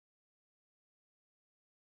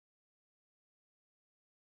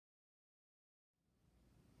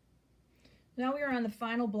Now we are on the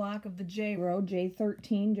final block of the J row,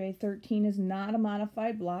 J13. J13 is not a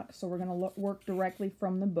modified block, so we're going to work directly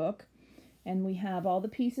from the book. And we have all the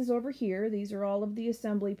pieces over here. These are all of the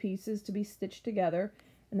assembly pieces to be stitched together.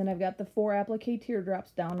 And then I've got the 4 applique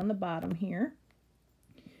teardrops down on the bottom here.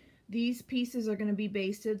 These pieces are going to be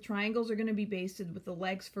basted, triangles are going to be basted with the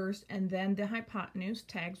legs first, and then the hypotenuse.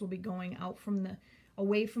 Tags will be going out from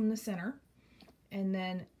away from the center. And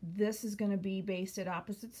then this is going to be basted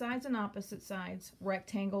opposite sides and opposite sides.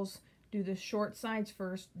 Rectangles do the short sides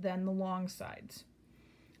first, then the long sides.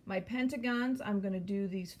 My pentagons, I'm going to do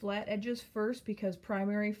these flat edges first because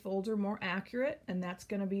primary folds are more accurate, and that's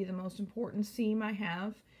going to be the most important seam I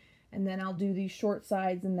have. And then I'll do these short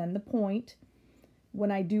sides and then the point.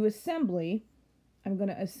 When I do assembly, I'm going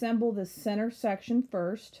to assemble the center section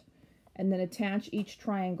first and then attach each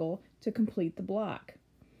triangle to complete the block.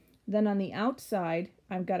 Then on the outside,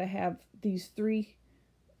 I've got to have these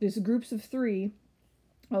groups of 3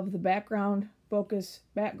 of the background, focus,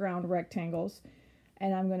 background rectangles.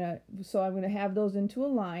 And I'm going to have those into a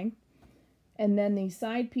line. And then these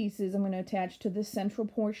side pieces I'm going to attach to this central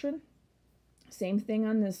portion. Same thing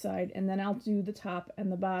on this side. And then I'll do the top and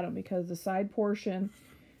the bottom because the side portion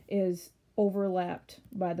is overlapped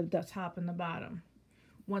by the top and the bottom.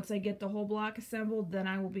 Once I get the whole block assembled, then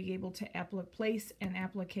I will be able to place and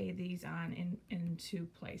applique these on into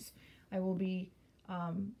place. I will be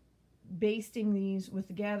basting these with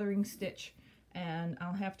the gathering stitch, and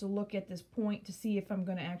I'll have to look at this point to see if I'm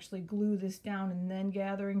going to actually glue this down and then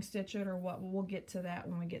gathering stitch it or what. We'll get to that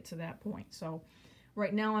when we get to that point. So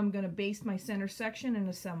right now I'm going to baste my center section and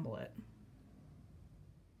assemble it.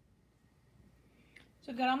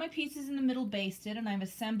 So I've got all my pieces in the middle basted, and I've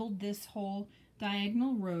assembled this whole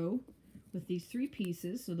diagonal row with these 3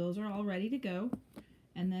 pieces, so those are all ready to go.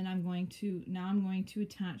 And then I'm going to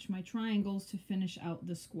attach my triangles to finish out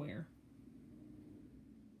the square.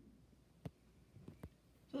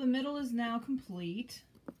 So the middle is now complete,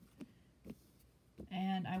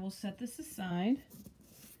 and I will set this aside.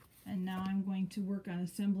 And now I'm going to work on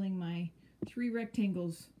assembling my 3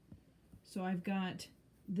 rectangles. So I've got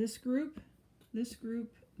this group, this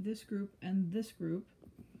group, this group, and this group.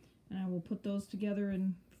 And I will put those together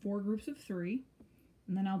in 4 groups of 3,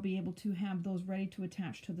 and then I'll be able to have those ready to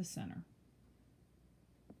attach to the center.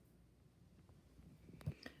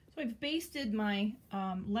 So I've basted my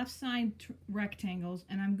left side rectangles,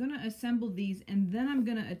 and I'm going to assemble these, and then I'm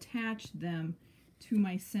going to attach them to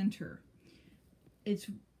my center. There's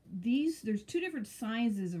 2 different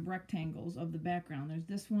sizes of rectangles of the background. There's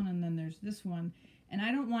this one and then there's this one, and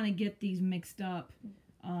I don't want to get these mixed up.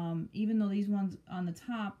 Even though these ones on the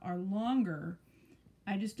top are longer,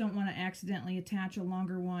 I just don't want to accidentally attach a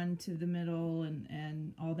longer one to the middle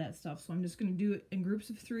and all that stuff. So I'm just going to do it in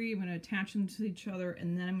groups of 3. I'm going to attach them to each other,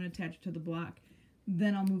 and then I'm going to attach it to the block.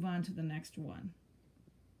 Then I'll move on to the next one.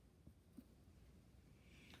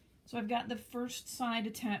 So I've got the first side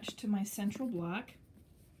attached to my central block,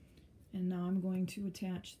 and now I'm going to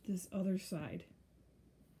attach this other side.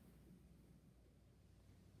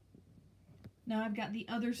 Now I've got the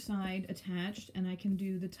other side attached, and I can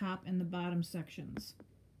do the top and the bottom sections.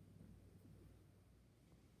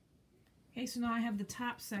 Okay, so now I have the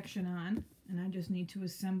top section on, and I just need to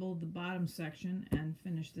assemble the bottom section and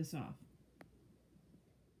finish this off.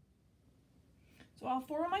 So all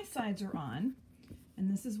 4 of my sides are on, and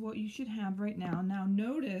this is what you should have right now. Now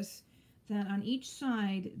notice that on each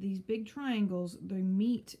side, these big triangles, they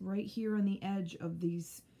meet right here on the edge of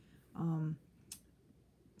these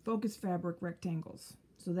focus fabric rectangles.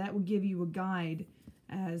 So that will give you a guide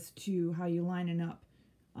as to how you line it up.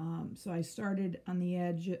 So I started on the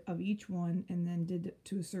edge of each one and then did it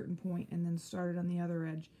to a certain point and then started on the other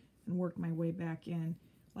edge and worked my way back in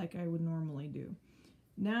like I would normally do.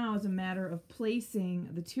 Now, as a matter of placing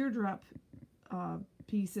the teardrop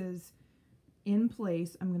pieces in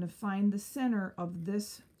place, I'm going to find the center of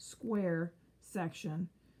this square section,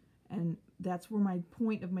 and that's where my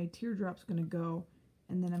point of my teardrop's going to go.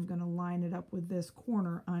 And then I'm going to line it up with this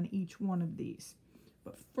corner on each one of these.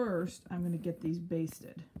 But first, I'm going to get these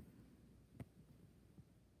basted.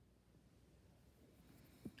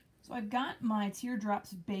 So I've got my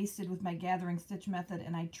teardrops basted with my gathering stitch method,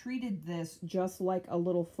 and I treated this just like a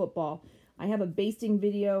little football. I have a basting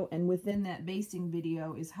video, and within that basting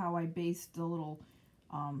video is how I baste the little,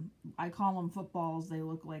 I call them footballs. They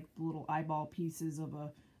look like the little eyeball pieces of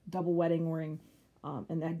a double wedding ring.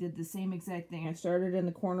 And I did the same exact thing. I started in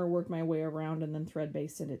the corner, worked my way around, and then thread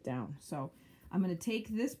basted it down. So I'm going to take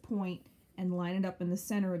this point and line it up in the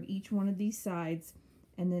center of each one of these sides,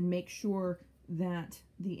 and then make sure that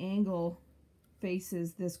the angle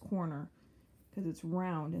faces this corner. because it's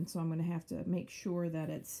round, and so I'm going to have to make sure that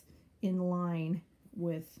it's in line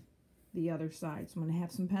with the other side. So I'm going to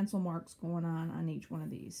have some pencil marks going on each one of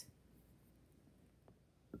these.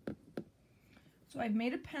 So I've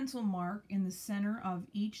made a pencil mark in the center of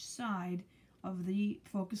each side of the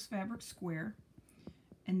focus fabric square,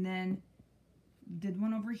 and then did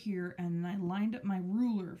one over here, and I lined up my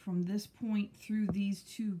ruler from this point through these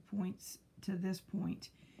 2 points to this point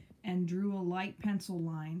and drew a light pencil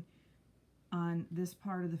line on this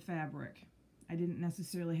part of the fabric. I didn't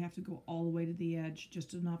necessarily have to go all the way to the edge,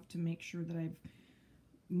 just enough to make sure that I've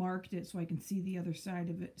marked it so I can see the other side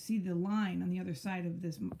of it, see the line on the other side of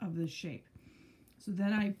this shape. So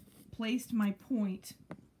then I placed my point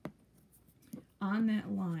on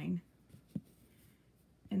that line,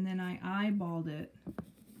 and then I eyeballed it,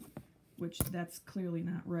 which that's clearly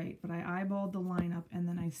not right, but I eyeballed the line up, and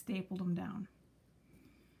then I stapled them down.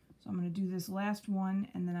 So I'm going to do this last one,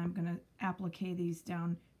 and then I'm going to applique these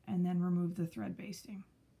down and then remove the thread basting.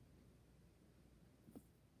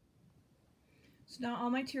 So now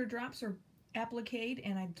all my teardrops are appliqued,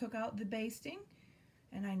 and I took out the basting,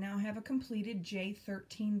 and I now have a completed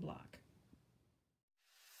J13 block.